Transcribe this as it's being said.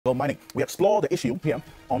gold mining. We explore the issue here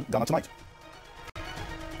on Ghana Tonight.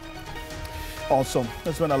 Also,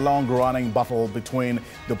 there's been a long-running battle between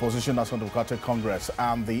the opposition National Democratic Congress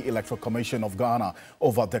and the Electoral Commission of Ghana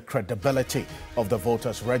over the credibility of the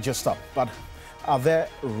voters' register. But are there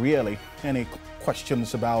really any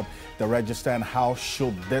questions about the register, and how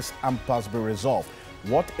should this impasse be resolved?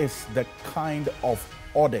 What is the kind of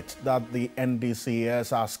audit that the NDC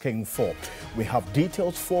is asking for? We have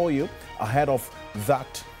details for you ahead of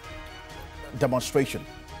that demonstration,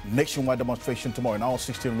 nationwide demonstration tomorrow in all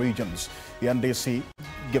 16 regions. The NDC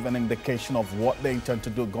give an indication of what they intend to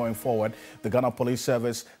do going forward. The Ghana Police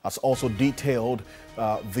Service has also detailed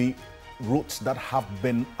the routes that have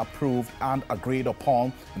been approved and agreed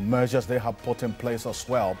upon, and measures they have put in place as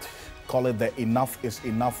well. Call it the Enough is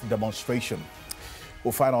Enough demonstration.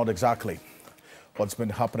 We'll find out exactly what's been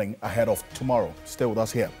happening ahead of tomorrow. Stay with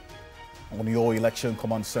us here on your Election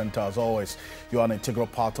Command Center. As always, you're an integral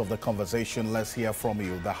part of the conversation. Let's hear from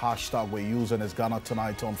you. The hashtag we're using is Ghana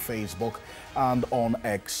Tonight on Facebook and on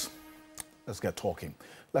X. Let's get talking.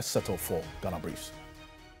 Let's settle for Ghana Briefs.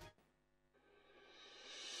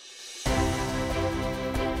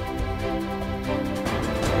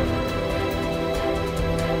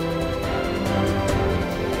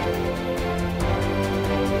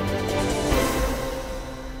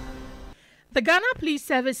 The Ghana Police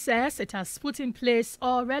Service says it has put in place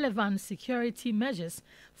all relevant security measures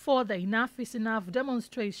for the Enough is Enough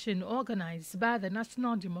demonstration organized by the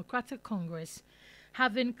National Democratic Congress.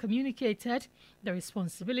 Having communicated the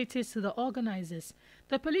responsibilities to the organizers,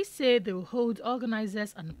 the police say they will hold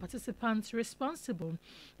organizers and participants responsible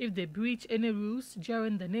if they breach any rules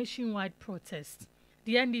during the nationwide protest.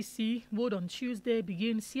 The NDC would on Tuesday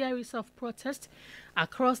begin a series of protests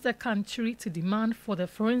across the country to demand for the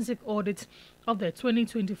forensic audit of the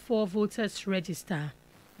 2024 voters register.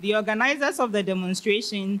 The organizers of the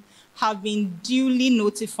demonstration have been duly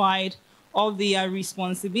notified of their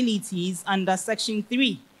responsibilities under Section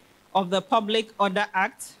 3 of the Public Order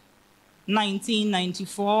Act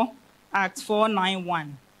 1994, Act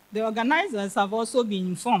 491. The organizers have also been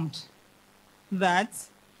informed that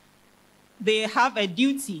they have a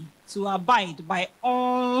duty to abide by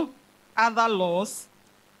all other laws,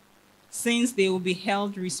 since they will be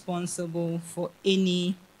held responsible for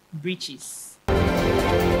any breaches.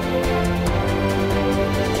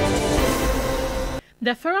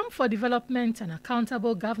 The Forum for Development and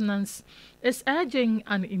Accountable Governance is urging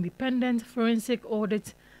an independent forensic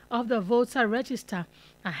audit of the voter register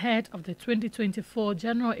ahead of the 2024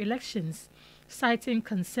 general elections, citing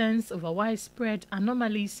concerns over widespread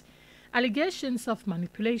anomalies, allegations of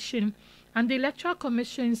manipulation, and the Electoral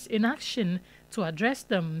Commission's inaction to address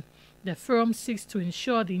them. The forum seeks to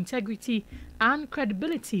ensure the integrity and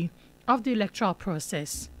credibility of the electoral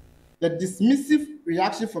process. The dismissive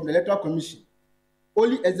reaction from the Electoral Commission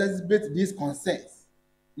only exacerbates these concerns,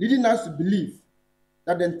 leading us to believe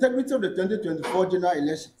that the integrity of the 2024 general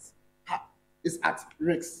elections is at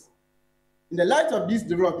risk. In the light of these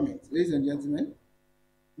developments, ladies and gentlemen,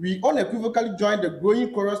 we unequivocally join the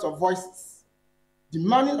growing chorus of voices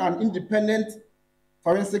demanding an independent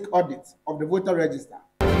forensic audit of the voter register.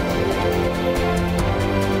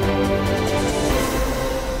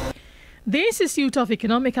 The Institute of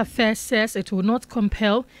Economic Affairs says it will not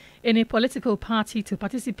compel any political party to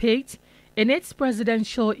participate in its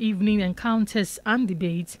presidential evening encounters and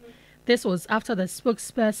debates. This was after the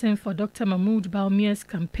spokesperson for Dr. Mahmoud Bawumia's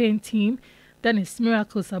campaign team, Dennis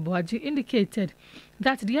Miracles Abuaji, indicated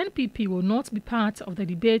that the NPP will not be part of the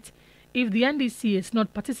debate if the NDC is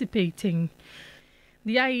not participating.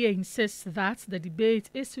 The IEA insists that the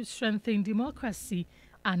debate is to strengthen democracy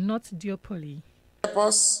and not duopoly. The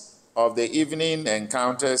purpose of the evening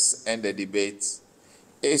encounters and the debates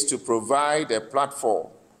is to provide a platform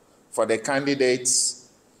for the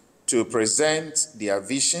candidates to present their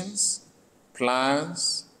visions,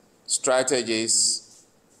 plans, strategies,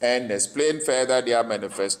 and explain further their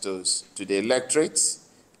manifestos to the electorate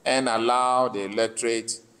and allow the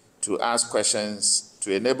electorate to ask questions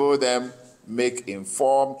to enable them make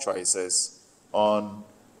informed choices on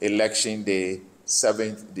Election Day,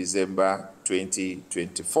 7th December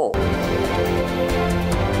 2024.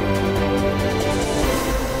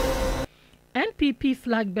 NPP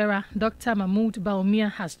flag bearer Dr. Mahmoud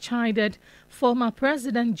Bawumia has chided former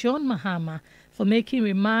President John Mahama for making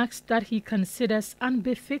remarks that he considers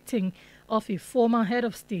unbefitting of a former head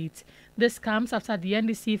of state. This comes after the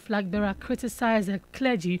NDC flag bearer criticized the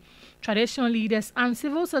clergy, traditional leaders, and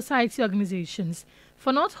civil society organizations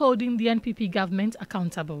for not holding the NPP government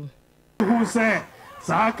accountable.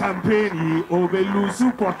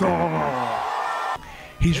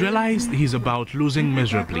 He's realized he's about losing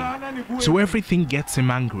miserably, so everything gets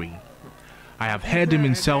him angry. I have heard him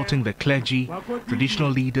insulting the clergy,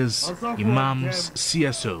 traditional leaders, imams,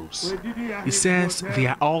 CSOs. He says they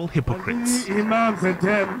are all hypocrites.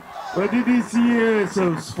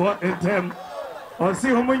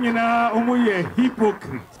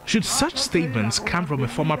 Should such statements come from a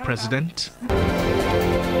former president?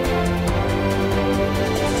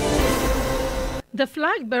 The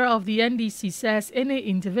flag bearer of the NDC says any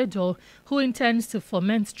individual who intends to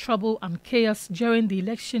foment trouble and chaos during the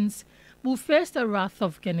elections will face the wrath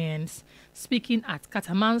of Ghanaians. Speaking at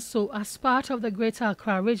Katamanso as part of the Greater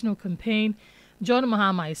Accra Regional Campaign, John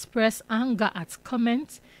Mahama expressed anger at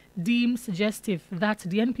comments deemed suggestive that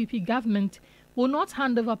the NPP government will not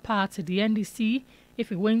hand over power to the NDC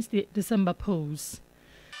if it wins the December polls.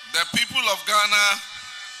 The people of Ghana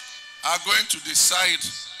are going to decide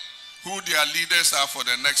who their leaders are for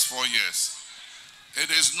the next 4 years. It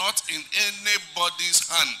is not in anybody's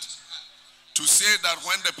hand to say that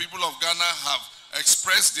when the people of Ghana have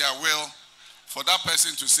expressed their will, for that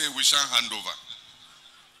person to say we shan't hand over.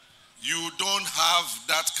 You don't have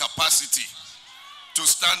that capacity to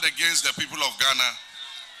stand against the people of Ghana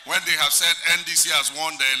when they have said NDC has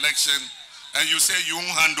won the election and you say you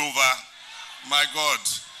won't hand over. My God.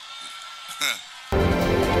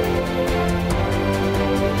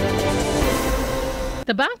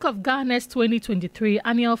 The Bank of Ghana's 2023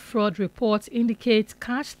 annual fraud report indicates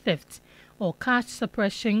cash theft or cash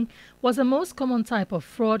suppression was the most common type of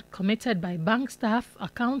fraud committed by bank staff,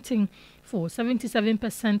 accounting for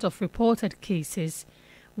 77% of reported cases.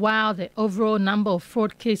 While the overall number of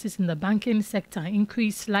fraud cases in the banking sector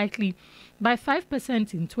increased slightly by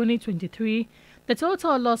 5% in 2023, the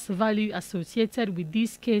total loss value associated with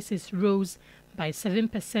these cases rose by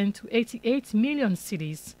 7% to 88 million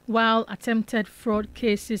cedis, while attempted fraud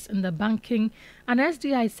cases in the banking and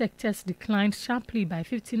SDI sectors declined sharply by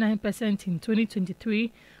 59% in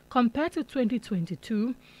 2023 compared to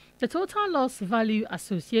 2022. The total loss value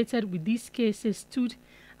associated with these cases stood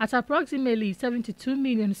at approximately 72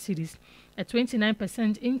 million cedis, a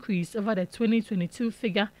 29% increase over the 2022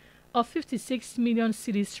 figure of 56 million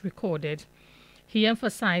cedis recorded. He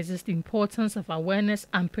emphasizes the importance of awareness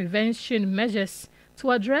and prevention measures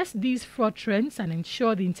to address these fraud trends and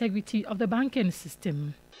ensure the integrity of the banking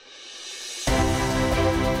system.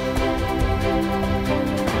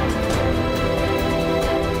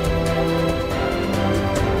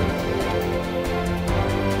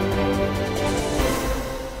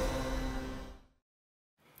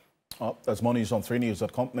 There's more news on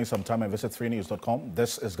 3news.com. Make some time and visit 3news.com.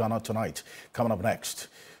 This is Ghana Tonight. Coming up next,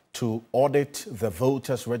 to audit the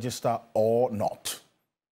voters' register or not?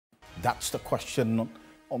 That's the question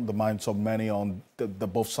on the minds of many on the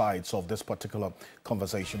both sides of this particular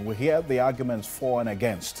conversation. We hear the arguments for and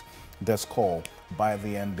against this call by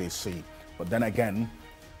the NDC. But then again,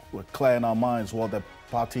 we're clear in our minds what the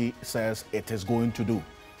party says it is going to do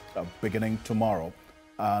beginning tomorrow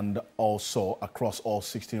and also across all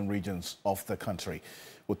 16 regions of the country.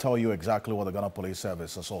 We'll tell you exactly what the Ghana Police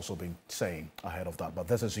Service has also been saying ahead of that. But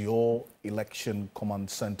this is your election command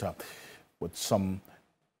center with some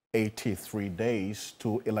 83 days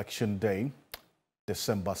to election day,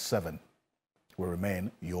 December 7. Will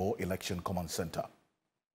remain your election command center.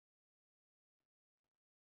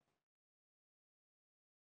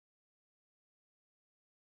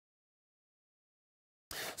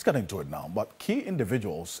 Let's get into it now. But key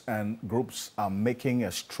individuals and groups are making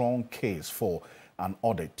a strong case for an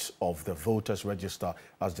audit of the voters' register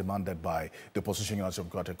as demanded by the Opposition United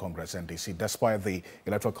Democratic Congress, NDC, despite the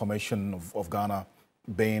Electoral Commission of Ghana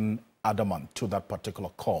being adamant to that particular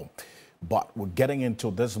call. But we're getting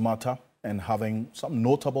into this matter and having some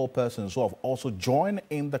notable persons who have also joined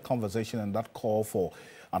in the conversation and that call for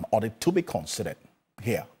an audit to be considered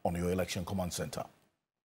here on your election command center.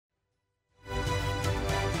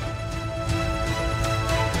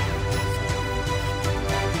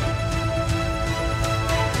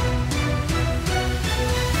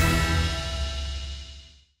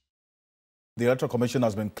 The Electoral Commission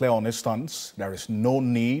has been clear on its stance. There is no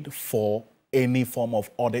need for any form of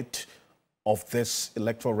audit of this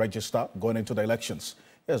electoral register going into the elections.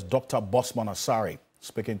 Here's Dr. Bosman Asari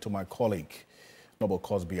speaking to my colleague, Noble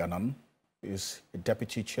Cosby Anan, who is a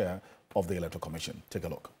deputy chair of the Electoral Commission. Take a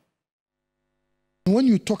look. When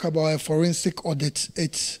you talk about a forensic audit,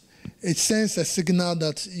 it sends a signal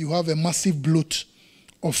that you have a massive bloat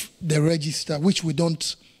of the register, which we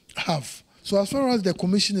don't have. So as far as the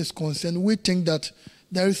commission is concerned, we think that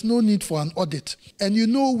there is no need for an audit. And you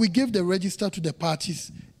know, we gave the register to the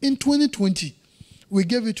parties in 2020 We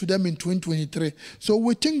gave it to them in 2023. So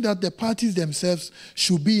we think that the parties themselves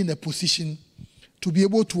should be in a position to be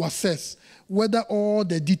able to assess whether all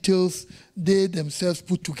the details they themselves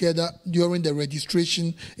put together during the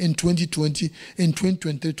registration in 2020, in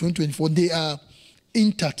 2023, 2024, they are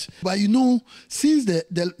intact. But you know, since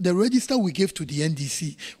the register we gave to the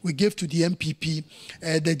NDC, we gave to the MPP,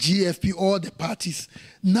 the GFP, all the parties,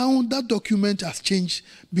 now that document has changed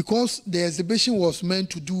because the exhibition was meant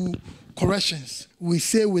to do corrections. We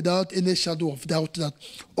say without any shadow of doubt that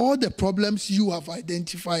all the problems you have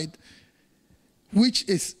identified, which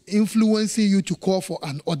is influencing you to call for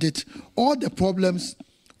an audit, all the problems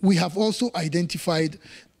we have also identified.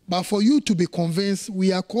 But for you to be convinced,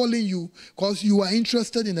 we are calling you because you are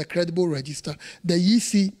interested in a credible register. The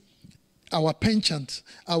EC, our penchant,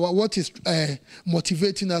 what is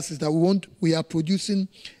motivating us is that we are producing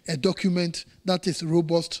a document that is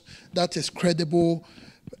robust, that is credible,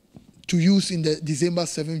 to use in the December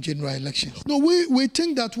 7th general elections. No, we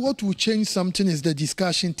think that what will change something is the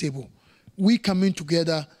discussion table. We coming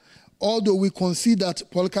together, although we concede that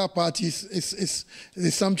political parties is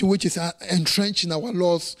something which is entrenched in our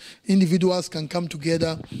laws. Individuals can come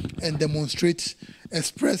together and demonstrate,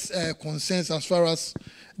 express concerns as far as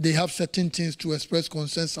they have certain things to express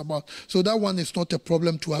concerns about. So that one is not a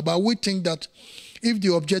problem to have. But we think that if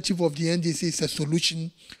the objective of the NDC is a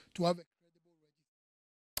solution to have a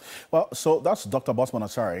well, so that's Dr. Bosman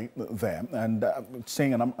Asari there, and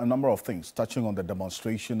saying a number of things, touching on the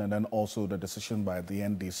demonstration and then also the decision by the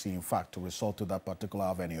NDC, in fact, to resort to that particular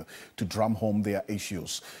avenue to drum home their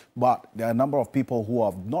issues. But there are a number of people who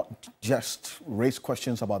have not just raised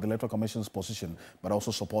questions about the Electoral Commission's position, but also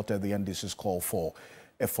supported the NDC's call for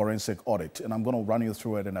a forensic audit. And I'm going to run you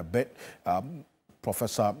through it in a bit.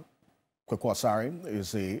 Professor Akwetey Asari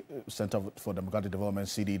is the Center for Democratic Development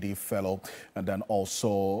CDD fellow, and then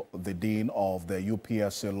also the Dean of the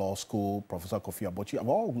UPSA Law School, Professor Kofi Abochi. I'm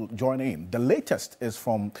all joining in. The latest is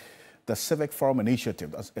from the Civic Forum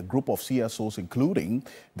Initiative. That's a group of CSOs, including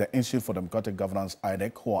the Institute for Democratic Governance,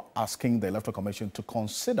 IDEC, who are asking the Electoral Commission to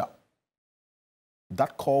consider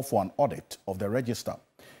that call for an audit of the register.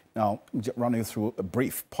 Now, running through a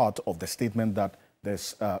brief part of the statement that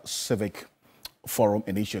this Civic Forum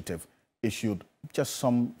Initiative issued just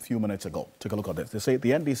some few minutes ago. Take a look at this. They say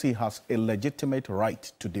the NDC has a legitimate right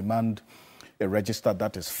to demand a register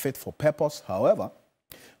that is fit for purpose. However,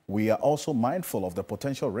 we are also mindful of the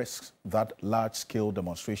potential risks that large-scale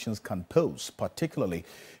demonstrations can pose, particularly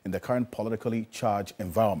in the current politically charged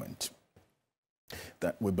environment.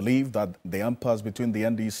 That we believe that the impasse between the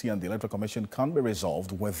NDC and the Electoral Commission can be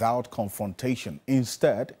resolved without confrontation.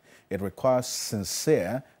 Instead, it requires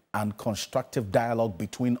sincere and constructive dialogue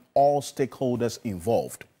between all stakeholders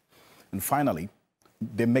involved. And finally,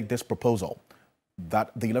 they make this proposal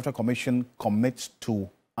that the Electoral Commission commits to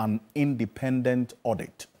an independent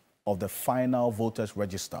audit of the final voters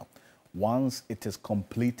register once it is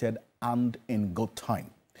completed and in good time.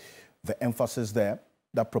 The emphasis there,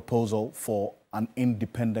 that proposal for an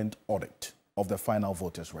independent audit of the final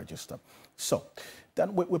voters register. So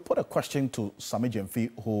then we put a question to Sami Jemfi,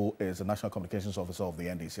 who is the National Communications Officer of the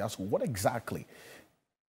NDC. Ask what exactly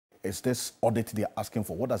is this audit they're asking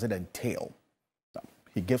for? What does it entail?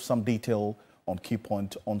 He gives some detail on key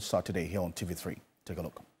point on Saturday here on TV3. Take a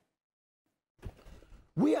look.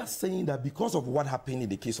 We are saying that because of what happened in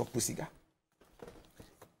the case of Pusiga,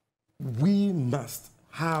 we must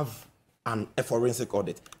have a forensic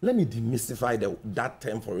audit. Let me demystify that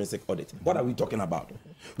term forensic audit. What are we talking about?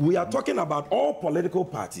 We are talking about all political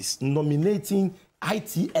parties nominating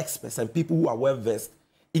IT experts and people who are well-versed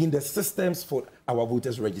in the systems for our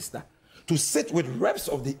voters register to sit with reps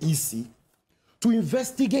of the EC to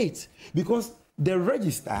investigate, because the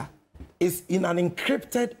register is in an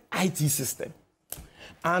encrypted IT system.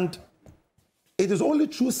 And it is only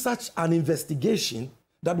through such an investigation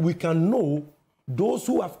that we can know those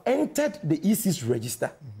who have entered the EC's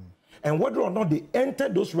register, and whether or not they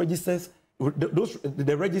entered those registers,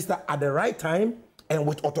 the register at the right time and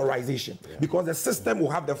with authorization, because the system will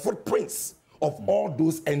have the footprints of all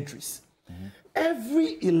those entries.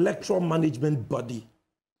 Every electoral management body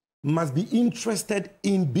must be interested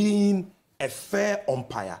in being a fair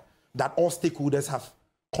umpire that all stakeholders have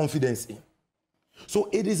confidence in. So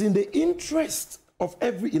it is in the interest of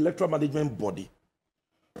every electoral management body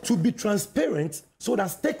to be transparent so that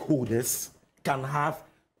stakeholders can have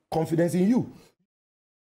confidence in you.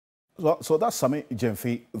 So that's Sami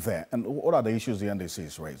Jemfi there. And what are the issues the NDC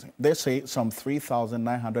is raising? They say some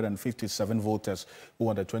 3,957 voters who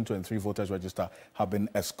are the 2023 voters register have been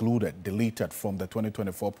excluded, deleted from the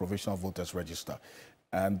 2024 provisional voters register.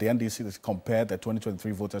 And the NDC has compared the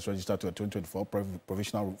 2023 voters register to the 2024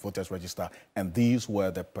 provisional voters register, and these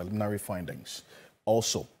were the preliminary findings.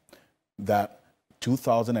 Also, that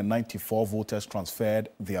 2,094 voters transferred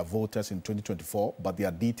their voters in 2024, but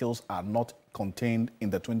their details are not contained in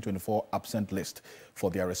the 2024 absent list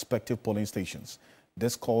for their respective polling stations.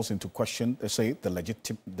 This calls into question, they say, the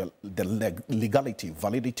legality,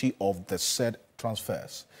 validity of the said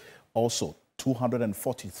transfers. Also,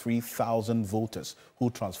 243,000 voters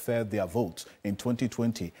who transferred their votes in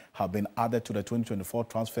 2020 have been added to the 2024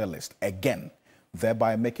 transfer list again,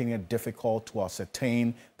 thereby making it difficult to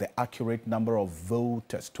ascertain the accurate number of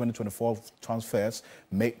voters 2024 transfers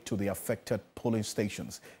made to the affected polling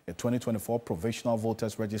stations. The 2024 provisional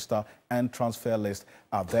voters register and transfer list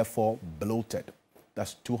are therefore bloated.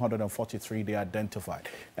 That's 243 they identified.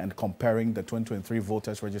 And comparing the 2023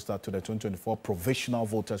 voters register to the 2024 provisional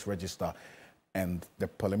voters register, and the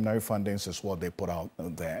preliminary findings is what they put out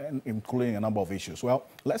there, including a number of issues. Well,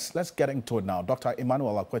 let's get into it now. Dr.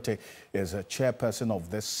 Emmanuel Akwetey is a chairperson of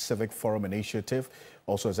this Civic Forum Initiative,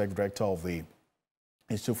 also executive director of the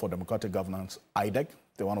Institute for Democratic Governance, IDEG.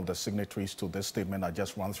 They're one of the signatories to this statement I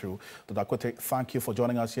just ran through. Dr. Akwetey, thank you for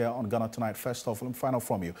joining us here on Ghana Tonight. First off, let me find out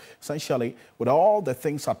from you. Essentially, with all the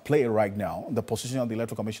things at play right now, the position that the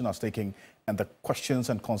Electoral Commission has taken and the questions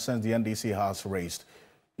and concerns the NDC has raised,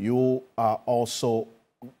 you are also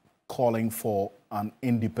calling for an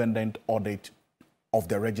independent audit of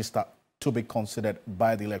the register to be considered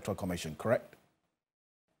by the Electoral Commission, correct?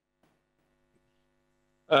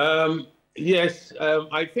 Yes,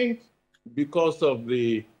 I think because of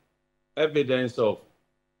the evidence of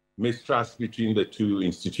mistrust between the two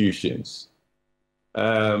institutions,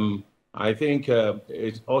 I think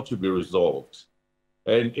it ought to be resolved.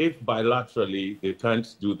 And if bilaterally they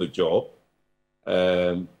can't do the job,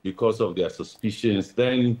 because of their suspicions,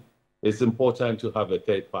 then it's important to have a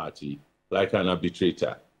third party, like an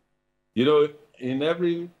arbitrator. You know, in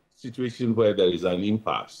every situation where there is an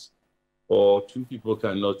impasse or two people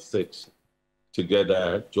cannot sit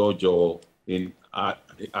together,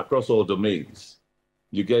 across all domains,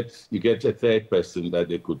 you get a third person that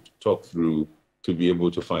they could talk through to be able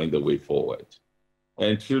to find the way forward.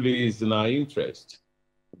 And truly it's in our interest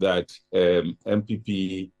that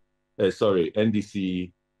NDC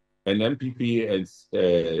and MPP and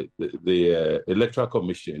the Electoral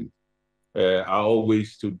Commission are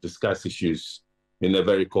always to discuss issues in a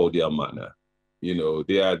very cordial manner. You know,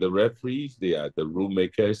 they are the referees, they are the rule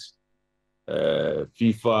makers.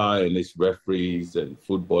 FIFA and its referees and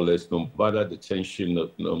footballers, no matter the tension,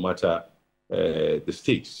 no matter the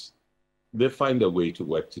stakes, they find a way to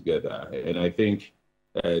work together. And I think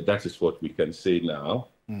that is what we can say now.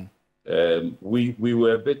 We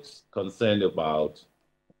were a bit concerned about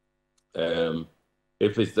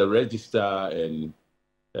if it's the register and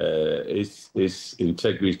its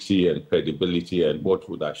integrity and credibility and what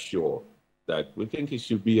would assure that. We think it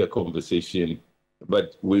should be a conversation,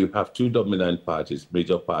 but we have two dominant parties,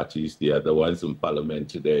 major parties. They are the ones in parliament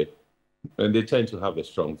today, and they tend to have a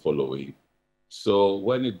strong following. So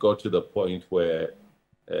when it got to the point where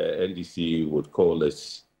NDC would call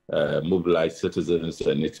us, mobilize citizens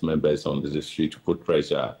and its members on the street to put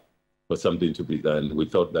pressure for something to be done, we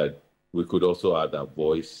thought that we could also add our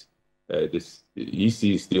voice. This EC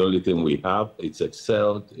is the only thing we have. It's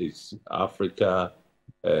excelled, it's Africa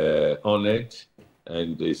honored,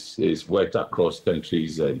 and it's worked across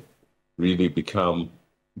countries and really become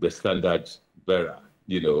the standard bearer,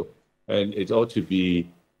 you know. And it ought to be,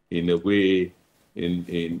 in a way,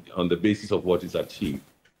 on the basis of what is achieved,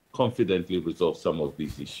 confidently resolve some of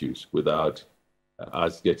these issues without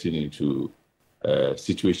us getting into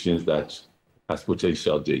situations that has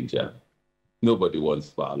potential danger. Nobody wants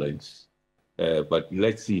violence, but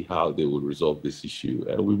let's see how they will resolve this issue,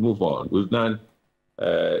 and we move on. We've done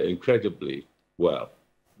incredibly well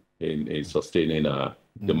in sustaining our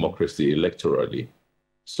democracy electorally.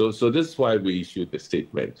 So this is why we issued the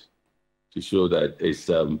statement, to show that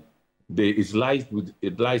it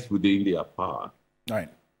lies within their power, right,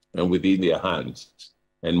 and within their hands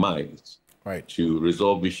and minds, right, to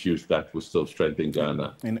resolve issues that will still strengthen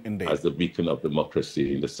Ghana as the beacon of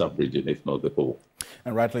democracy in the sub-region, if not the whole.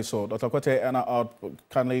 And rightly so. Dr. Akwetey, and I'll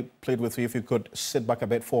kindly plead with you if you could sit back a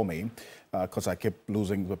bit for me, because I keep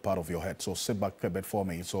losing the part of your head. So sit back a bit for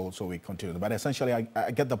me so we continue. But essentially,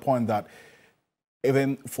 I get the point that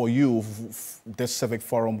even for you, this civic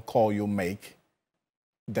forum call you make,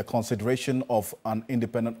 the consideration of an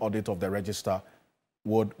independent audit of the register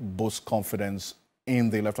would boost confidence in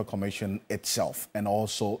the Electoral Commission itself and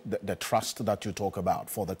also the trust that you talk about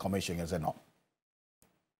for the Commission, is it not?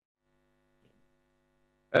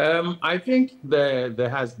 I think there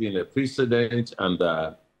has been a precedent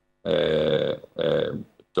under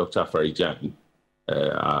Dr. Farijan,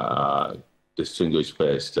 our distinguished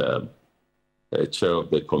first chair of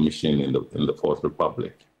the Commission in the Fourth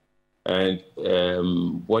Republic. And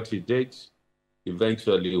what he did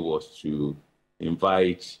eventually was to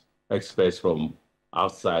invite experts from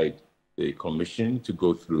outside the Commission to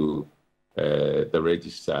go through the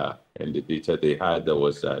register and the data they had. There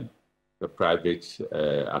was a private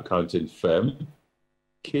accounting firm,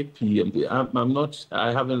 KPMG.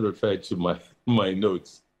 I haven't referred to my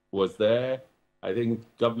notes. Was there, I think,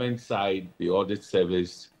 government side, the audit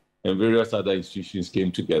service, and various other institutions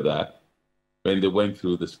came together when they went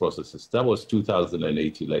through these processes. That was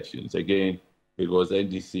 2008 elections. Again, it was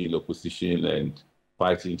NDC in opposition and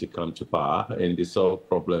fighting to come to power, and they saw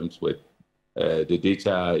problems with the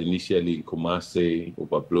data initially in Kumasi,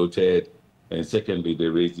 overbloated, and secondly, they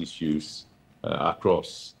raised issues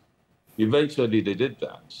across. Eventually, they did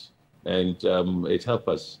that, and it helped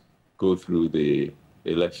us go through the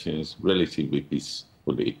elections relatively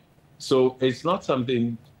peacefully. So it's not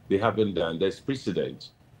something they haven't done. There's precedent.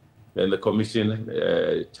 And the Commission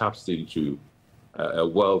taps into a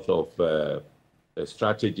wealth of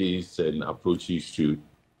strategies and approaches to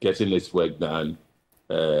getting its work done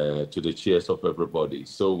to the cheers of everybody.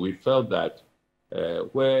 So we felt that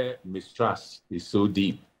where mistrust is so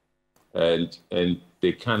deep and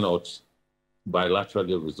they cannot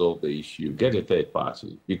bilaterally resolve the issue, get a third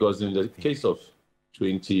party. Because in the case of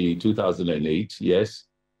 2008, yes,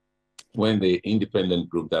 when the independent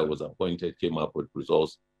group that was appointed came up with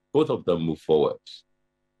results, both of them moved forward.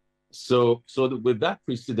 So with that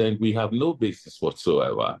precedent, we have no basis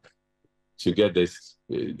whatsoever to get this,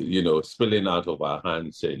 spilling out of our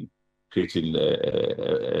hands and creating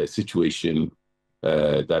a situation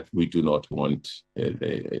that we do not want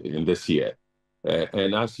in this year.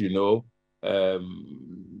 And as you know,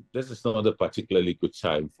 this is not a particularly good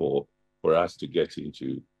time for us to get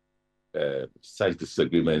into such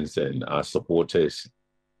disagreements and our supporters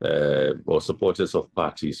or supporters of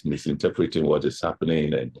parties misinterpreting what is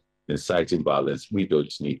happening and inciting violence. We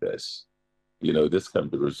don't need this. This can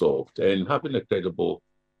be resolved. And having a credible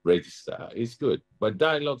register is good. But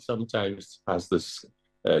dialogue sometimes has this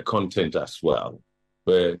content as well,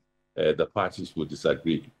 where the parties will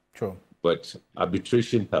disagree. True. But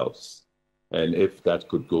arbitration helps. And if that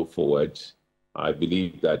could go forward, I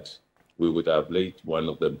believe that we would have laid one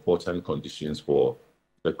of the important conditions for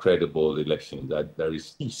a credible election, that there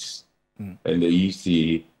is peace. And the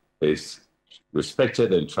EC is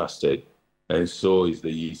respected and trusted, and so is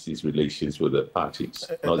the EC's relations with the parties,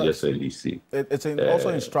 not just NDC. It's also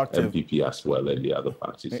instructive. MPP as well, and the other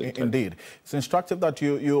parties. Indeed. It's instructive that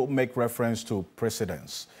you make reference to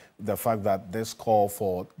precedents. The fact that this call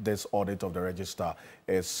for this audit of the register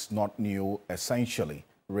is not new, essentially,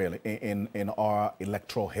 really, in our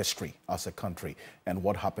electoral history as a country and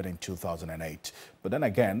what happened in 2008. But then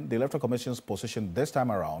again, the Electoral Commission's position this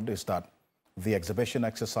time around is that the exhibition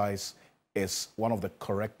exercise is one of the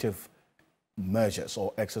corrective measures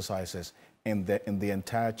or exercises in the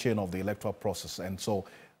entire chain of the electoral process. And so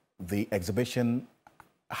the exhibition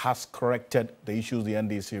has corrected the issues the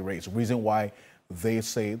NDC raised. Reason why they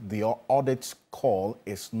say the audit call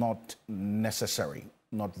is not necessary,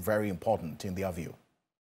 not very important in their view.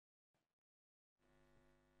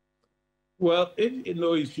 Well, if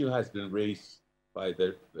no issue has been raised by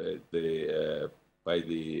the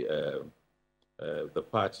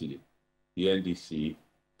party, the NDC,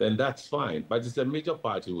 then that's fine. But it's a major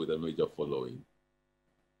party with a major following.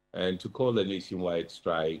 And to call a nationwide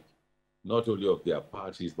strike, not only of their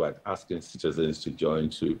parties, but asking citizens to join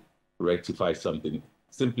to rectify something,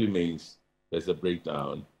 simply means there's a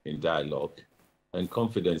breakdown in dialogue and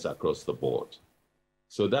confidence across the board.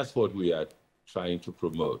 So that's what we are trying to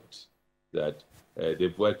promote, that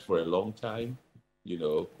they've worked for a long time,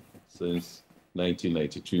 since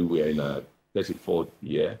 1992, we are in our 34th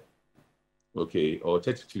year. Okay, or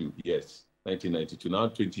 32 years, 1992, now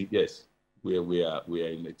 20 years. We are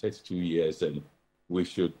in the 32 years, and we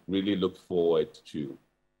should really look forward to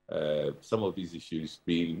some of these issues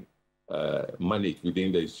being managed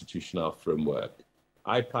within the institutional framework.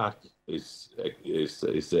 IPAC is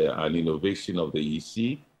an innovation of the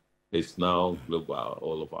EC. It's now global,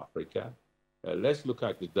 all of Africa. Let's look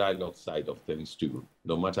at the dialogue side of things too.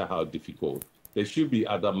 No matter how difficult, there should be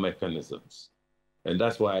other mechanisms. And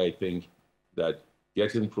that's why I think that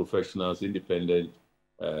getting professionals, independent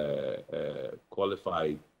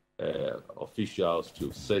qualified officials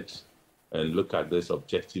to sit and look at this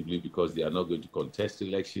objectively, because they are not going to contest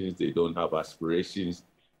elections. They don't have aspirations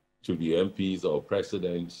to be MPs or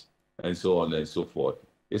presidents, and so on and so forth.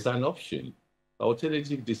 It's an option.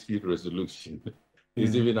 Alternative dispute resolution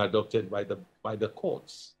is even adopted by the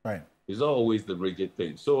courts. Right. It's not always the rigid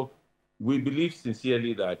thing. So we believe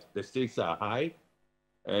sincerely that the stakes are high,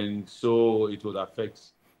 and so it will affect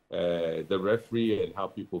the referee and how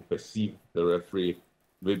people perceive the referee,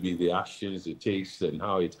 maybe the actions it takes and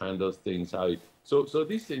how it handles things. So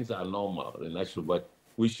these things are normal and natural, but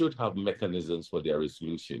we should have mechanisms for their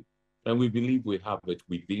resolution. And we believe we have it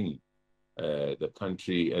within the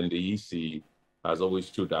country, and the EC has always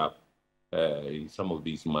stood up in some of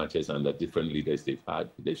these matters under different leaders they've had.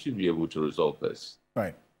 They should be able to resolve this.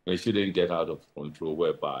 Right. They shouldn't get out of control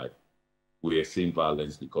whereby we are seeing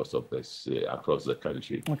violence because of this across the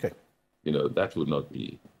country. Okay. You know, that would not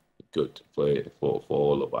be good for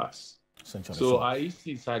all of us. So our EC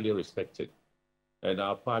is highly respected. And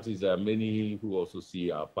our parties, there are many who also see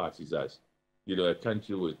our parties as, you know, a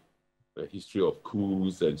country with a history of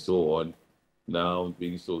coups and so on, now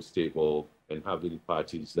being so stable and having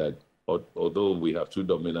parties that, although we have two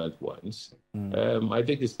dominant ones, I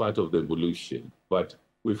think it's part of the evolution. But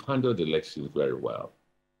we've handled elections very well.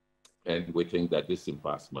 And we think that this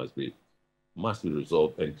impasse must be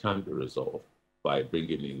resolved and can be resolved by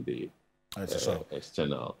bringing in the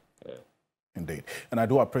external. Indeed. And I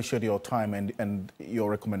do appreciate your time and your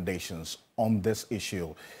recommendations on this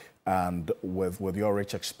issue, and with your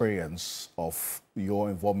rich experience of your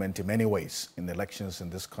involvement in many ways in elections in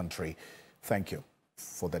this country. Thank you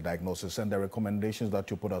for the diagnosis and the recommendations that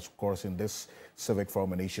you put us, of course, in this Civic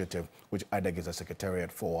Forum initiative, which IDEC is a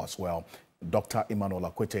secretariat for as well. Dr.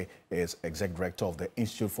 Emmanuel Akwetey is Exec Director of the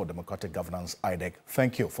Institute for Democratic Governance, IDEC.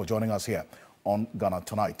 Thank you for joining us here on Ghana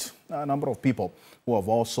Tonight. A number of people who have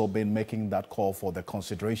also been making that call for the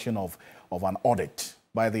consideration of an audit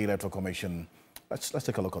by the Electoral Commission. Let's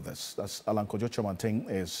take a look at this. That's Alan Kojo Chamanting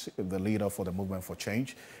is the leader for the Movement for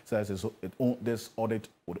Change. Says this audit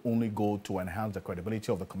would only go to enhance the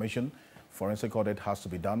credibility of the commission. Forensic audit has to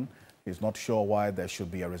be done. He's not sure why there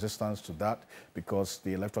should be a resistance to that, because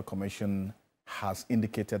the Electoral Commission has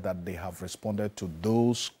indicated that they have responded to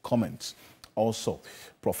those comments. Also,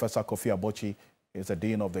 Professor Kofi Abochi is the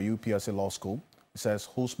Dean of the UPSA Law School. He says,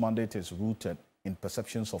 whose mandate is rooted in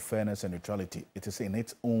perceptions of fairness and neutrality. It is in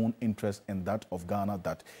its own interest and that of Ghana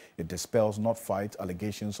that it dispels, not fight,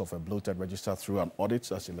 allegations of a bloated register through an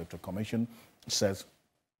audit, as the Electoral Commission says.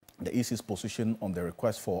 The EC's position on the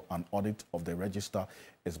request for an audit of the register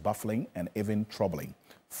is baffling and even troubling.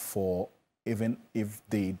 For even if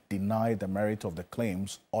they deny the merit of the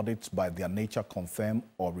claims, audits by their nature confirm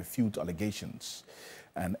or refute allegations,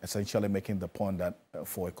 and essentially making the point that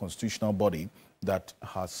for a constitutional body that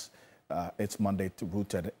has its mandate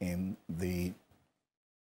rooted in the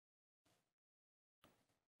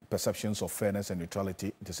perceptions of fairness and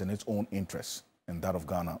neutrality, it is in its own interest and that of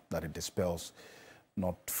Ghana that it dispels,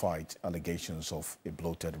 not fight, allegations of a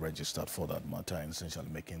bloated register for that matter, and essentially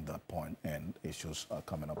making that point, and issues are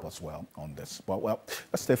coming up as well on this. But well,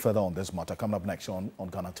 let's stay further on this matter. Coming up next on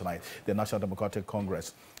Ghana Tonight, the National Democratic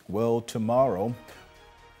Congress will tomorrow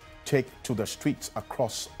take to the streets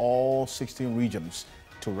across all 16 regions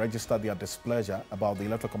to register their displeasure about the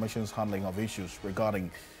Electoral Commission's handling of issues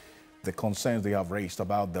regarding the concerns they have raised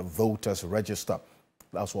about the voters' register.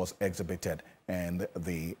 That was exhibited, and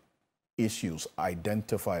the issues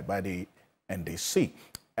identified by the NDC.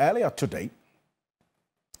 Earlier today,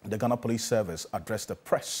 the Ghana Police Service addressed the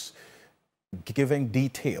press, giving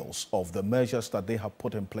details of the measures that they have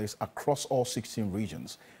put in place across all 16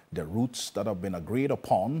 regions, the routes that have been agreed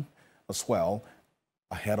upon as well,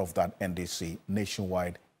 ahead of that NDC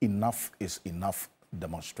nationwide Enough is Enough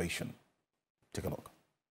demonstration. Take a look.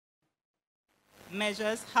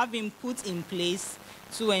 Measures have been put in place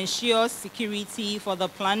to ensure security for the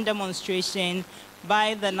planned demonstration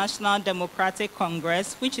by the National Democratic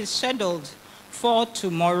Congress, which is scheduled for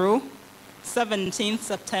tomorrow, 17th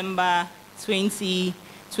September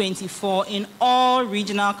 2024, in all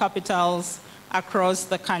regional capitals across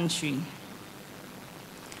the country.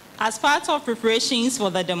 As part of preparations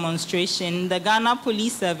for the demonstration, the Ghana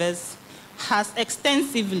Police Service has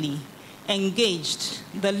extensively engaged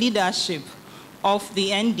the leadership of the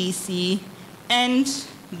NDC and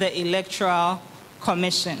the Electoral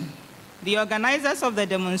Commission. The organizers of the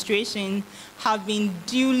demonstration have been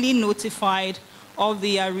duly notified of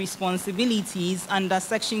their responsibilities under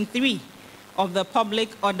Section 3 of the Public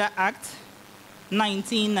Order Act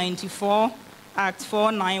 1994, Act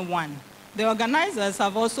 491. The organizers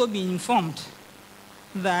have also been informed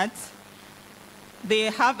that they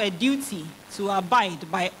have a duty to abide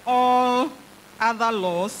by all other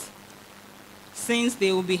laws, since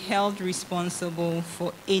they will be held responsible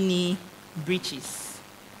for any breaches.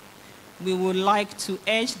 We would like to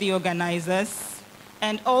urge the organizers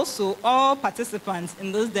and also all participants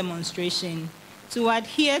in this demonstration to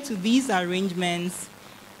adhere to these arrangements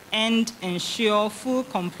and ensure full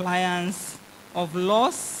compliance of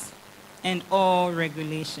laws and all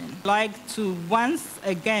regulations. I'd like to once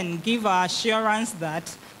again give our assurance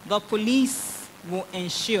that the police will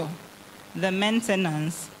ensure the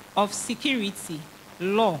maintenance of security,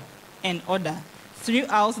 law, and order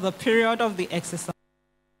throughout the period of the exercise.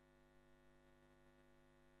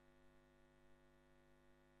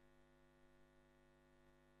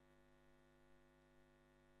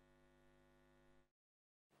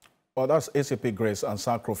 Well, that's ACP Grace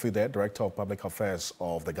Ansah-Krofi, the Director of Public Affairs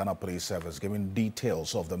of the Ghana Police Service, giving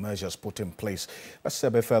details of the measures put in place. Let's say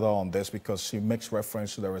a bit further on this, because she makes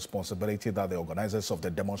reference to the responsibility that the organizers of the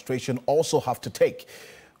demonstration also have to take.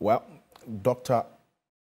 Well, Dr.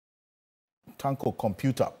 Tanko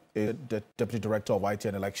Computer, the Deputy Director of IT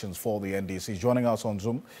and Elections for the NDC, is joining us on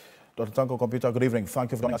Zoom. Dr. Tanko Computer, good evening.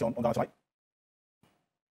 Thank you for joining us on Ghana Tonight.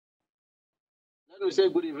 Let me say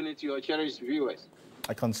good evening to your cherished viewers.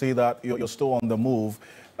 I can see that you're still on the move,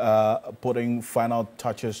 putting final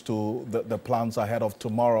touches to the plans ahead of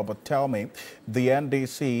tomorrow. But tell me, the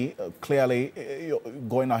NDC clearly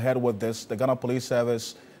going ahead with this. The Ghana Police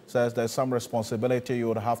Service says there's some responsibility you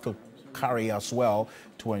would have to carry as well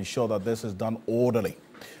to ensure that this is done orderly.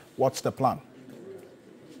 What's the plan?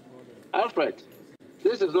 Alfred,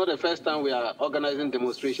 this is not the first time we are organizing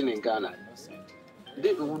demonstration in Ghana.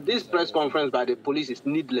 This press conference by the police is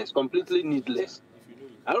needless, completely needless.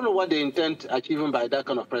 I don't know what they intend achieving by that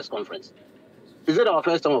kind of press conference. Is it our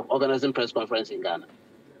first time of organizing press conference in Ghana?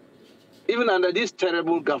 Even under this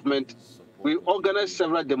terrible government, we organized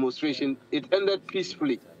several demonstrations. It ended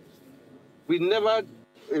peacefully. We never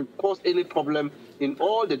caused any problem in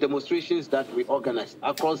all the demonstrations that we organized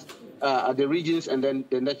across the regions and then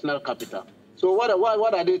the national capital. So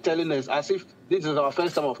what are they telling us? As if this is our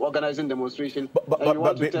first time of organizing demonstration. But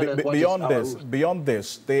beyond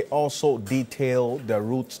this, they also detail the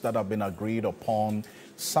routes that have been agreed upon,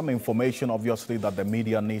 some information, obviously, that the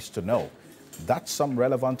media needs to know. That's some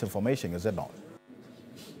relevant information, is it not?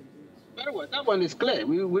 Very well. That one is clear.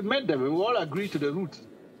 We met them. We all agreed to the route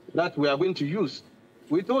that we are going to use.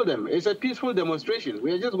 We told them it's a peaceful demonstration.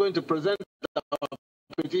 We are just going to present our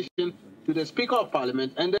petition to the Speaker of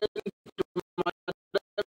Parliament and then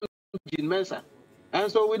Mensa.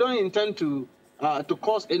 And so we don't intend to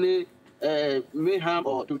cause any mayhem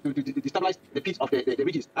or to destabilize the peace of the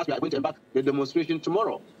regions as we are going to embark the demonstration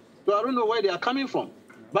tomorrow. So I don't know where they are coming from.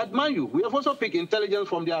 But mind you, we have also picked intelligence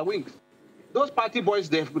from their wings. Those party boys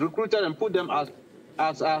they've recruited and put them as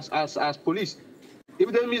police.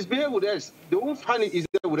 If they misbehave with us, the whole family is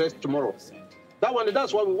there with us tomorrow.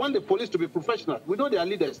 That's why we want the police to be professional. We know they are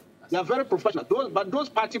leaders. They are very professional. But those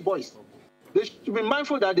party boys, they should be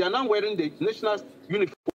mindful that they are now wearing the national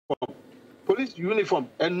uniform, police uniform,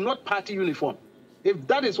 and not party uniform. If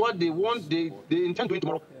that is what they want, they intend to do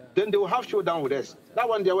tomorrow, then they will have showdown with us. That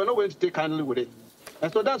one, they were not going to take kindly with it.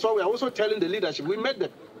 And so that's why we are also telling the leadership. We met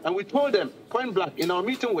them, and we told them, point blank, in our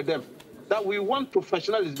meeting with them, that we want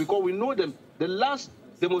professionalism because we know them. The last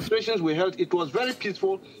demonstrations we held, it was very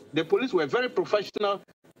peaceful. The police were very professional.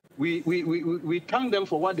 We thank them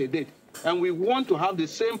for what they did. And we want to have the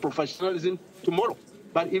same professionalism tomorrow.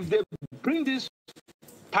 But if they bring these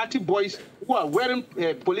party boys who are wearing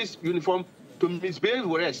police uniform to misbehave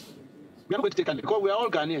with us, we are not going to take it because we are all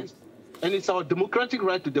Ghanaians. And it's our democratic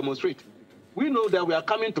right to demonstrate. We know that we are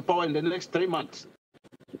coming to power in the next 3 months.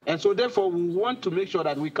 And so therefore, we want to make sure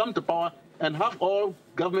that we come to power and have all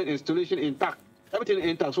government installation intact, everything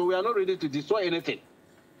intact. So we are not ready to destroy anything,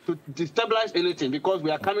 to destabilize anything, because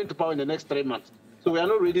we are coming to power in the next 3 months. So we are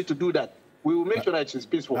not ready to do that. We will make sure that it's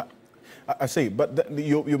peaceful. I see, but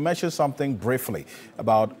you mentioned something briefly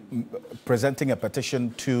about presenting a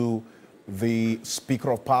petition to the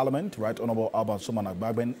Speaker of Parliament, right, Honorable Alban Suman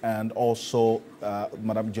Agbagbin, and also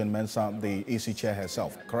Madam Jane Mensah, the EC chair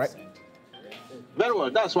herself, correct? Very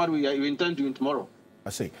well. That's what we intend doing tomorrow. I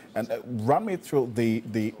see. And run me through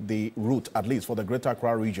the route, at least for the Greater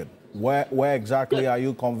Accra region. Where exactly are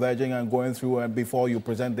you converging and going through and before you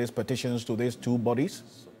present these petitions to these two bodies?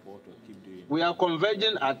 We are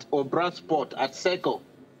converging at Obra Sport, at Circle,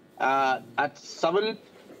 at 7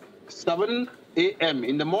 a.m.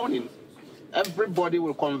 in the morning. Everybody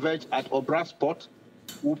will converge at Obra Sport.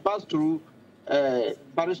 We'll pass through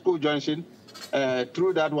Paris School Junction,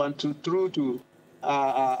 through that one, through to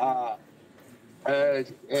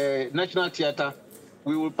National Theatre.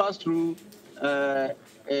 We will pass through the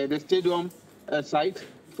stadium site.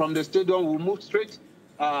 From the stadium, we'll move straight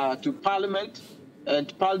to Parliament,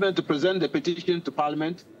 and Parliament to present the petition to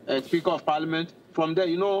Parliament, Speaker of Parliament. From there,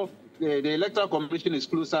 you know, the Electoral Commission is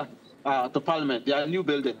closer to Parliament. They are a new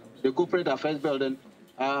building, the Corporate Affairs building.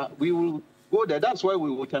 We will go there. That's where we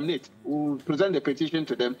will terminate. We will present the petition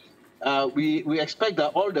to them. We expect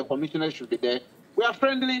that all the commissioners should be there. We are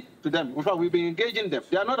friendly to them. In fact, we've been engaging them.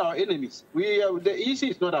 They are not our enemies. The EC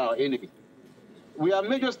is not our enemy. We are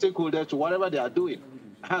major stakeholders to whatever they are doing.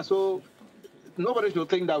 So nobody should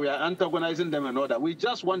think that we are antagonizing them and all that. We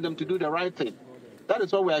just want them to do the right thing. That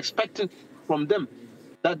is what we are expecting from them,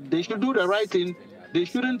 that they should do the right thing. They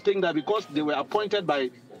shouldn't think that because they were appointed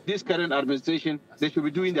by this current administration, they should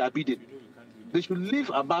be doing their bidding. They should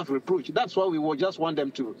live above reproach. That's why we will just want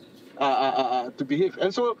them to behave.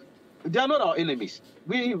 And so they are not our enemies.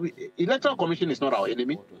 Electoral Commission is not our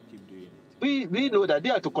enemy. We know that they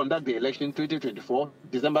are to conduct the election 2024,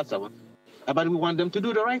 December 7th, but we want them to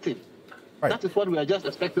do the right thing. Right. That is what we are just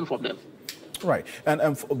expecting from them. Right. And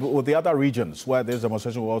with the other regions where this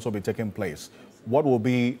demonstration will also be taking place, what will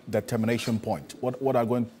be the termination point? What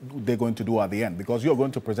are they going to do at the end? Because you're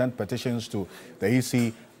going to present petitions to the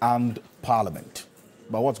EC and Parliament.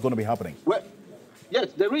 But what's going to be happening? Well,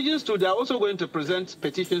 yes, the regions too, they are also going to present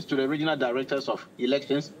petitions to the regional directors of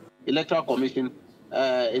elections, Electoral Commission,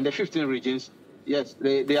 in the 15 regions. Yes,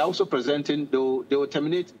 they are also presenting. They will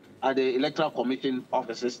terminate at the Electoral Commission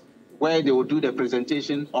offices, where they will do the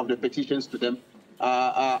presentation of the petitions to them.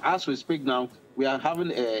 As we speak now, we are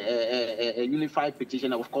having a unified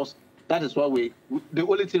petition. Of course, that is what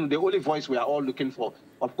the only voice we are all looking for.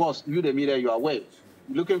 Of course, you, the media, you are aware,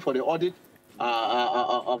 looking for the audit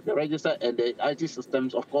of the register and the IT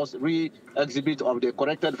systems, of course, re-exhibit of the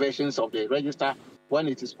corrected versions of the register when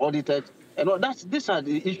it is audited. And these are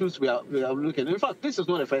the issues we are looking at. In fact, this is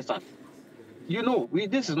not the first time. You know,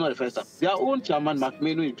 this is not the first time. Their own chairman,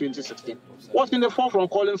 McMenu, in 2016, was in the forefront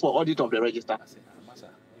calling for audit of the register.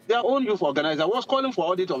 Their own youth organizer was calling for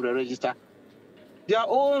audit of the register. Their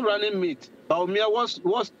own running mate, Baumia,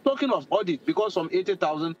 was talking of audit because some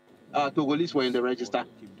 80,000 Togolese were in the register.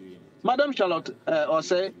 Madam Charlotte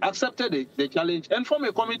Osei accepted the challenge and formed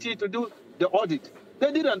a committee to do the audit.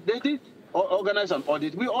 They did organize an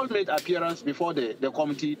audit. We all made appearance before the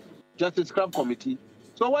committee, Justice Scrub Committee.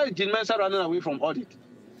 So why is Jean Mensah running away from audit?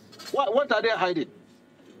 What are they hiding?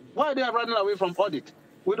 Why are they running away from audit?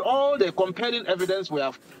 With all the compelling evidence we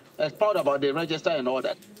have found about the register and all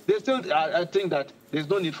that, they still think that there's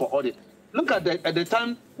no need for audit. Look at the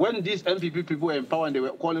time when these MPP people were in power and they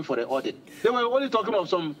were calling for the audit. They were only talking of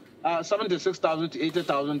some 76,000 to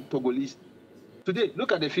 80,000 Togolese. Today,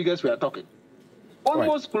 look at the figures we are talking.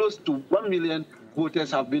 Almost close to 1 million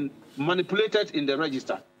voters have been manipulated in the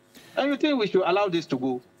register. And you think we should allow this to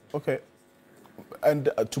go? Okay. And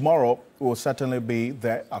tomorrow will certainly be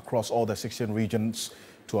there across all the 16 regions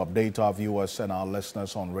to update our viewers and our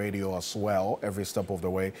listeners on radio as well, every step of the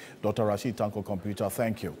way. Dr. Rashid Tanko Computer,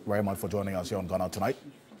 thank you very much for joining us here on Ghana Tonight.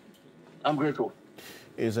 I'm grateful.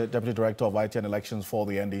 Is a Deputy Director of IT and Elections for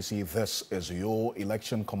the NDC. This is your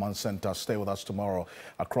Election Command Center. Stay with us tomorrow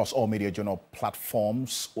across all media journal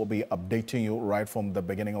platforms. We'll be updating you right from the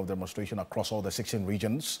beginning of the demonstration across all the 16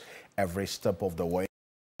 regions, every step of the way,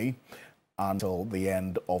 until the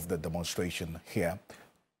end of the demonstration here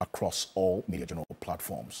across all media journal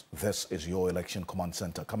platforms. This is your Election Command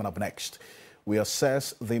Center. Coming up next, we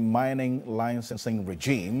assess the mining licensing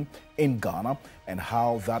regime in Ghana and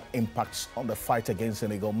how that impacts on the fight against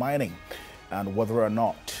illegal mining, and whether or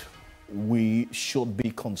not we should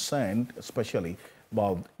be concerned, especially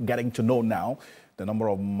about getting to know now the number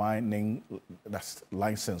of mining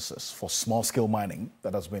licenses for small-scale mining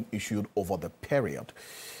that has been issued over the period.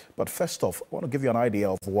 But first off, I want to give you an idea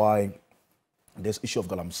of why this issue of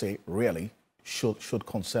galamsey really should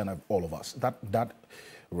concern all of us. That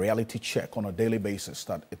reality check on a daily basis,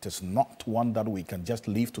 that it is not one that we can just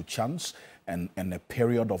leave to chance and a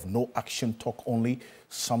period of no action talk only.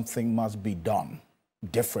 Something must be done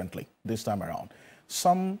differently this time around.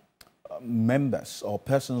 Some members or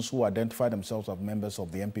persons who identify themselves as members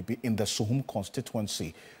of the MPP in the Suhum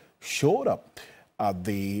constituency showed up at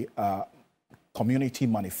the community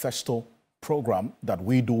manifesto program that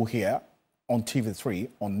we do here on TV3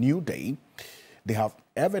 on New Day. They have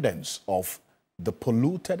evidence of the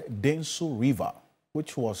polluted Densu River,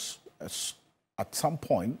 which was at some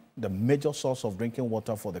point the major source of drinking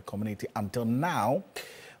water for the community, until now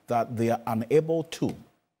that they are unable to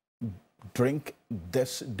drink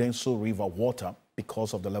this Densu River water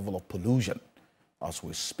because of the level of pollution as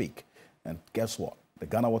we speak. And guess what? The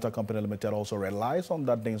Ghana Water Company Limited also relies on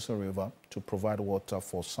that Denison River to provide water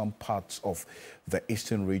for some parts of the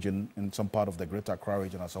eastern region and some part of the Greater Accra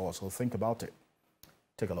region as well. So think about it.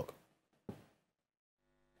 Take a look.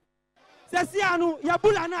 The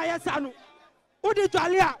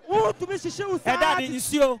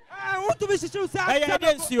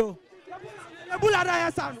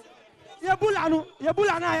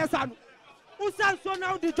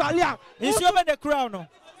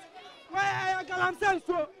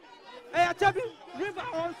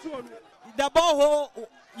borehole,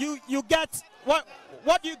 you get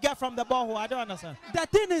what do you get from the borehole? I don't understand. The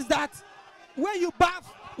thing is that when you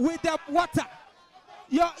bath with the water,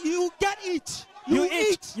 you get itch. You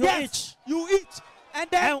eat. And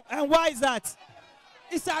then and why is that?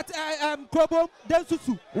 It's at Krobo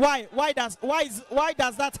Densusu. Why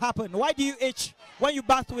does that happen? Why do you itch when you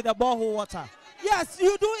bath with the borehole water? Yes,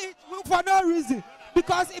 you do it for no reason,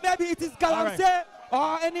 because maybe it is galamsey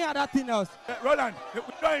or any other thing else. Roland, we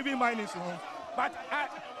don't even mind this one, but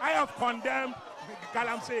I have condemned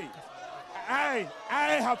galamsey. I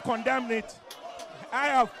have condemned it.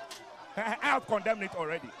 I have condemned it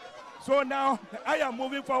already. So now I am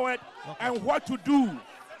moving forward, and what to do?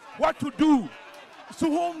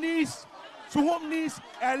 Suhum needs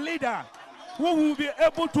a leader who will be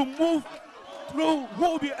able to move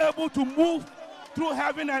through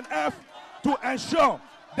heaven and earth to ensure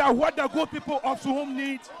that what the good people of Suhum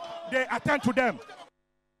need, they attend to them.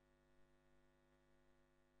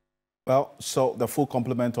 Well, so the full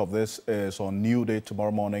complement of this is on New Day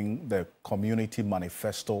tomorrow morning, the community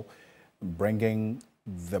manifesto, bringing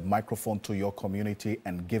the microphone to your community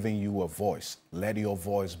and giving you a voice. Let your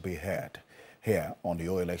voice be heard. Here on the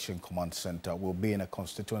Your Election Command Center, we'll be in a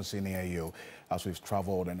constituency near you as we've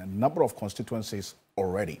traveled in a number of constituencies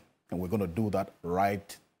already. And we're going to do that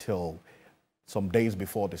right till some days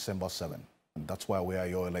before December 7. And that's why we are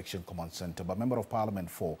Your Election Command Center. But Member of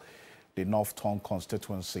Parliament for the North Tongue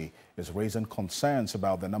constituency is raising concerns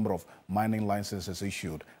about the number of mining licenses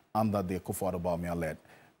issued under the Akufo-Addo Bawumia-led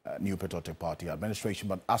New Patriotic Party administration,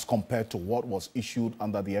 but as compared to what was issued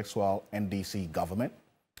under the actual NDC government,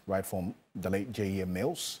 right from the late J.E.M.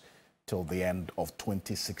 Mills till the end of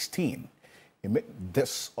 2016. He made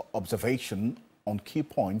this observation on Key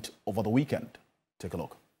Point over the weekend. Take a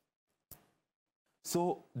look.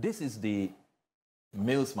 So this is the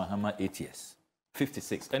Mills Mahama ATS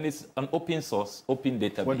 56, and it's an open source, open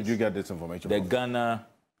database. Where did you get this information from? The from? Ghana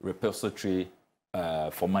repository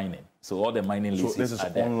for mining. So all the mining leases this is are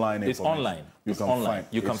there. online It's online.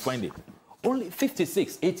 You can find it. Only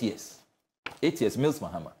 56 ATS. ATS Mills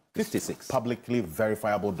Mahama. 56. Publicly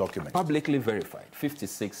verifiable documents. Publicly verified.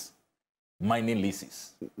 56 mining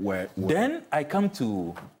leases. Then I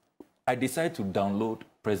decide to download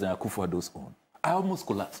President Akufo-Addo's own. I almost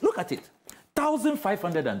collapsed. Look at it.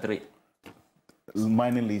 1,503.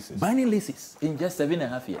 Mining leases. Mining leases in just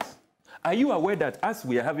 7.5 years. Are you aware that as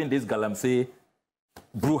we are having this galamsey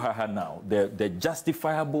brouhaha now, the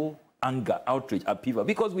justifiable anger, outrage, upheaval,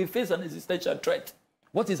 because we face an existential threat.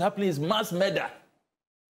 What is happening is mass murder.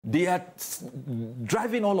 They are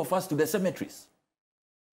driving all of us to the cemeteries.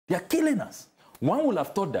 They are killing us. One would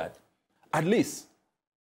have thought that at least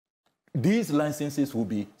these licenses will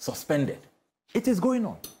be suspended. It is going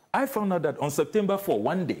on. I found out that on September 4,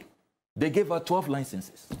 one day, they gave out 12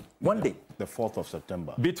 licenses. One day. The 4th of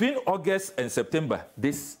September. Between August and September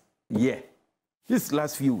this year, this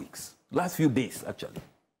last few weeks, last few days actually,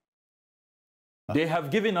 they have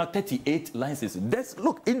given out 38 licenses.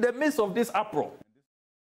 Look, in the midst of this uproar.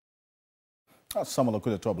 Someone look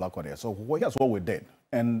at the Black one here. So here's what we did.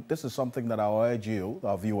 And this is something that I urge you,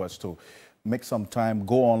 our viewers, to make some time,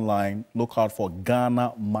 go online, look out for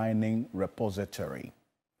Ghana Mining Repository,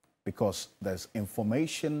 because there's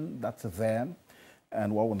information that's there.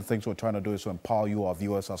 And one of the things we're trying to do is to empower you, our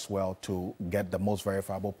viewers, as well, to get the most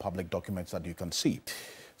verifiable public documents that you can see.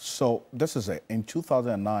 So this is it. In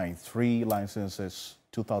 2009, 3 licenses,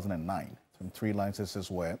 2009, 3 licenses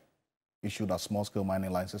were issued as small-scale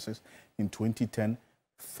mining licenses. In 2010,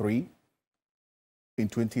 3. In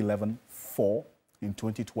 2011, 4. In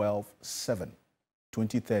 2012, 7.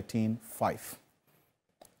 2013, 5.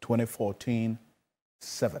 2014,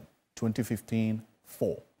 7. 2015,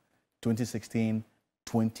 4. 2016,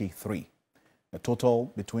 23. A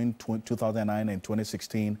total between 2009 and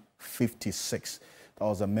 2016, 56. That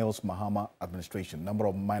was the Mills Mahama administration, number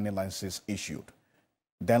of mining licenses issued.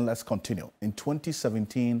 Then let's continue. In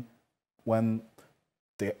 2017, when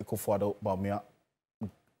the Akufo-Addo Bawumia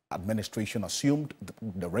administration assumed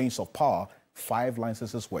the reins of power, 5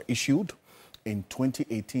 licenses were issued. In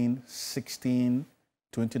 2018, 16,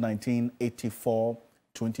 2019, 84,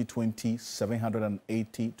 2020,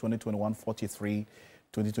 780, 2021, 43,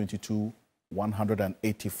 2022,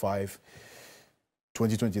 185,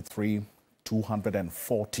 2023,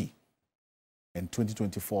 240, and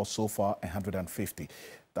 2024 so far 150.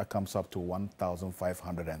 That comes up to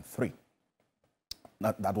 1,503.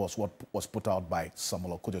 That was what was put out by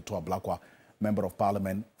Samuel Okoye-Ablakwa, Member of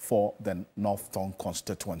Parliament for the North Thorn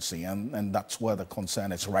constituency, and that's where the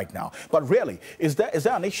concern is right now. But really, is there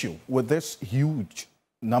an issue with this huge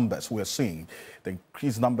numbers we're seeing, the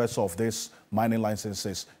increased numbers of these mining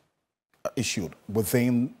licenses issued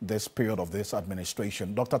within this period of this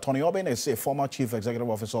administration? Dr. Tony Obin is a former Chief Executive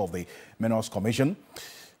Officer of the Minerals Commission,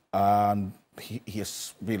 and he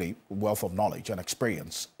is really a wealth of knowledge and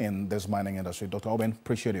experience in this mining industry. Dr. Obin,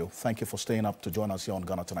 appreciate you. Thank you for staying up to join us here on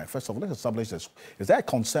Ghana Tonight. First of all, let's establish this. Is there a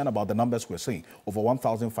concern about the numbers we're seeing? Over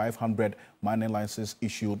 1,500 mining licenses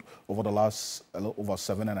issued over the last over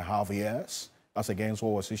 7.5 years, as against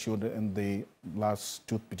what was issued in the last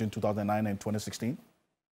between 2009 and 2016?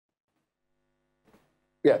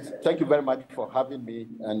 Yes, thank you very much for having me,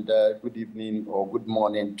 and good evening or good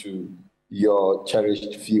morning to your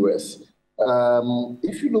cherished viewers.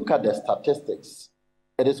 If you look at the statistics,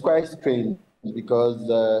 it is quite strange because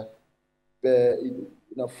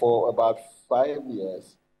for about 5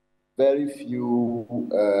 years, very few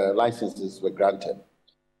licenses were granted.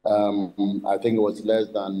 I think it was less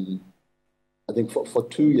than, for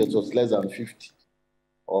 2 years it was less than 50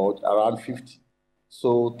 or around 50.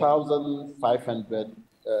 So 1,500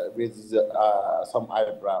 raises some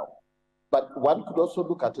eyebrow. But one could also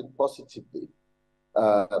look at it positively,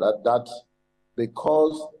 that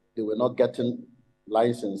because they were not getting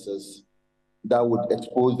licenses, that would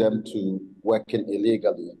expose them to working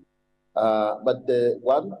illegally. But the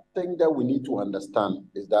one thing that we need to understand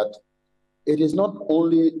is that it is not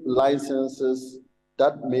only licenses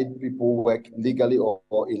that made people work legally or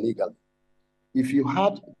illegally. If you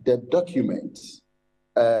had the documents,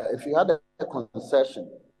 if you had a concession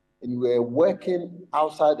and you were working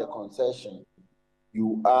outside the concession,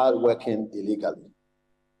 you are working illegally.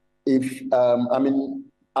 If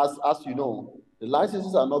as you know, the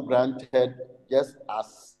licenses are not granted just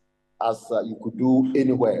as you could do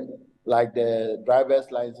anywhere, like the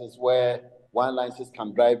driver's license, where one license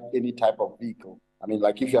can drive any type of vehicle. I mean,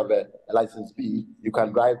 like if you have a license B, you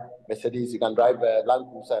can drive Mercedes, you can drive a Land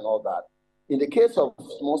Cruiser and all that. In the case of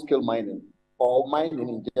small-scale mining or mining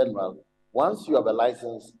in general, once you have a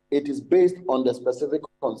license, it is based on the specific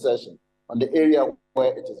concession, on the area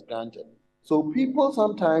where it is granted. So people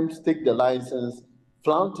sometimes take the license,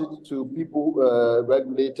 flaunt it to people,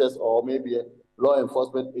 regulators, or maybe law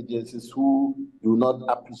enforcement agencies who do not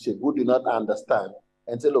appreciate, who do not understand,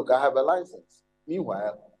 and say, look, I have a license.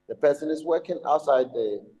 Meanwhile, the person is working outside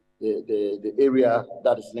the area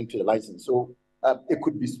that is linked to the license. So it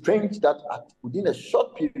could be strange that within a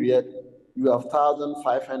short period, you have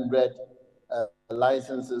 1,500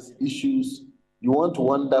 licenses, issues. You want to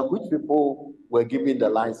wonder which people were given the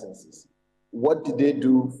licenses. What did they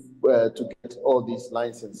do to get all these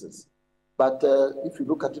licenses? But if you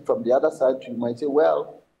look at it from the other side, you might say,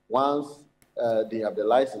 well, once they have the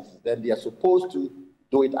licenses, then they are supposed to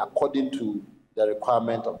do it according to the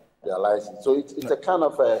requirement of their license. So it's a kind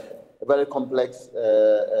of a very complex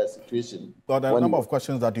situation. Well, there are a number of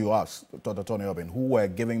questions that you asked, Dr. Tony Obin. Who were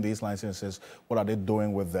giving these licenses? What are they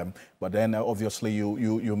doing with them? But then obviously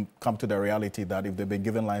you come to the reality that if they've been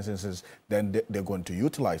given licenses, then they're going to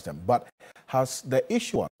utilize them. But has the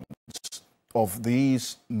issuance of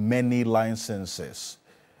these many licenses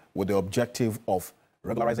with the objective of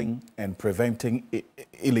regularizing and preventing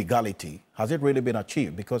illegality, has it really been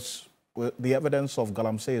achieved? Because the evidence of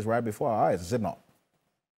Galamsey is right before our eyes, is it not?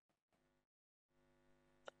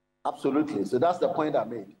 Absolutely. So that's the point I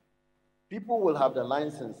made. People will have the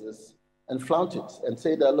licenses and flaunt it and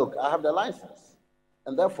say that, look, I have the license,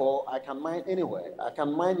 and therefore I can mine anywhere. I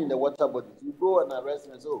can mine in the water bodies. You go and arrest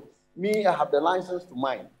me and say, oh, me, I have the license to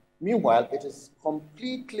mine. Meanwhile, it is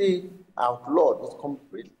completely outlawed.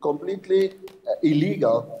 It's completely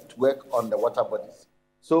illegal to work on the water bodies.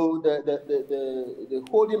 So the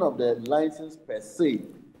holding of the license per se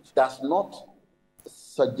does not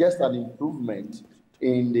suggest an improvement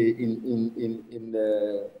in the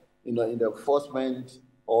enforcement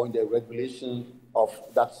or in the regulation of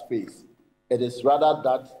that space. It is rather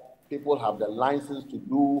that people have the license to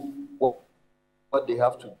do what they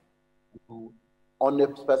have to do on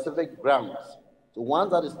a specific grounds. So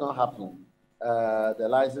once that is not happening, the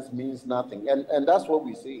license means nothing. And that's what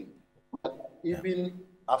we're seeing. But even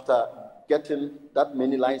after getting that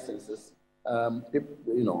many licenses,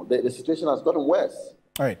 the situation has gotten worse.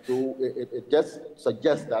 All right. So it just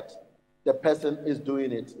suggests that the person is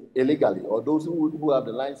doing it illegally, or those who have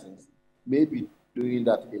the license may be doing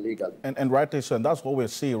that illegally. And rightly so, and that's what we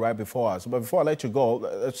see right before us. But before I let you go,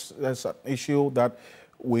 there's an issue that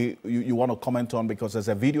you want to comment on, because there's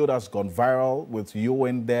a video that's gone viral with you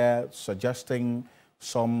in there suggesting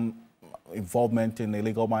some involvement in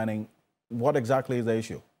illegal mining. What exactly is the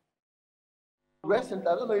issue? Recently,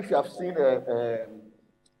 I don't know if you have seen a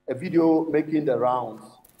video making the rounds.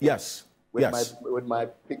 Yes. With my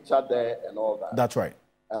picture there and all that. That's right.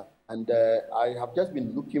 And I have just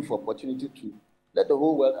been looking for opportunity to let the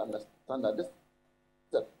whole world understand that this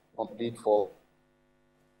is a complete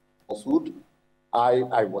falsehood.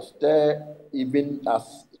 I was there even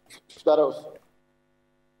as that was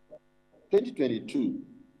 2022.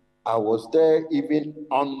 I was there even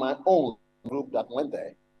on my own group that went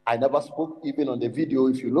there. I never spoke even on the video.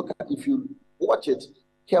 If you watch it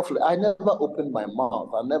carefully, I never opened my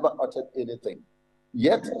mouth. I never uttered anything.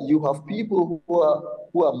 Yet you have people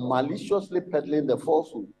who are maliciously peddling the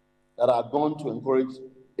falsehood that are going to encourage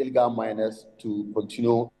illegal miners to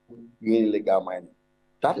continue doing illegal mining.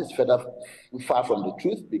 That is far from the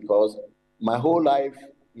truth, because my whole life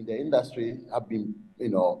in the industry have been,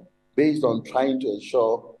 based on trying to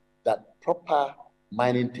ensure that proper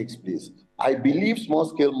mining takes place. I believe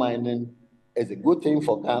small-scale mining is a good thing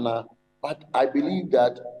for Ghana, but I believe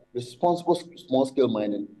that responsible small-scale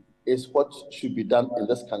mining is what should be done in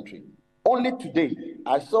this country. Only today,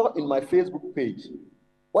 I saw in my Facebook page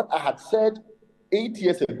what I had said 8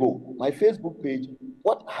 years ago, my Facebook page,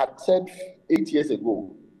 what I had said 8 years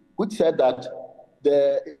ago, which said that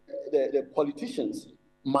the politicians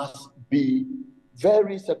must be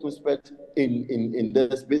very circumspect in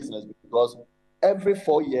this business, because every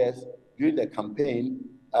 4 years during the campaign,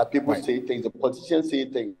 people say things, the politicians say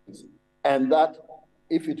things, and that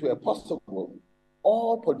if it were possible,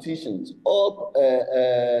 all politicians, all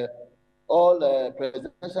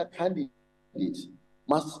presidential candidates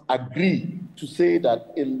must agree to say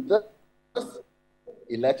that in this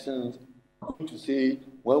elections, to say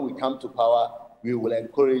when we come to power, we will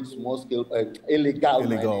encourage small-scale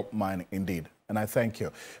illegal mining. Indeed. And I thank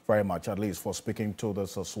you very much, at least, for speaking to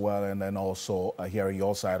this as well, and then also hearing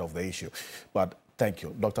your side of the issue. But thank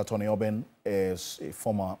you. Dr. Tony Obin is a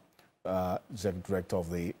former executive director of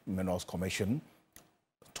the Minerals Commission,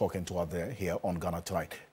 talking to us here on Ghana Tonight.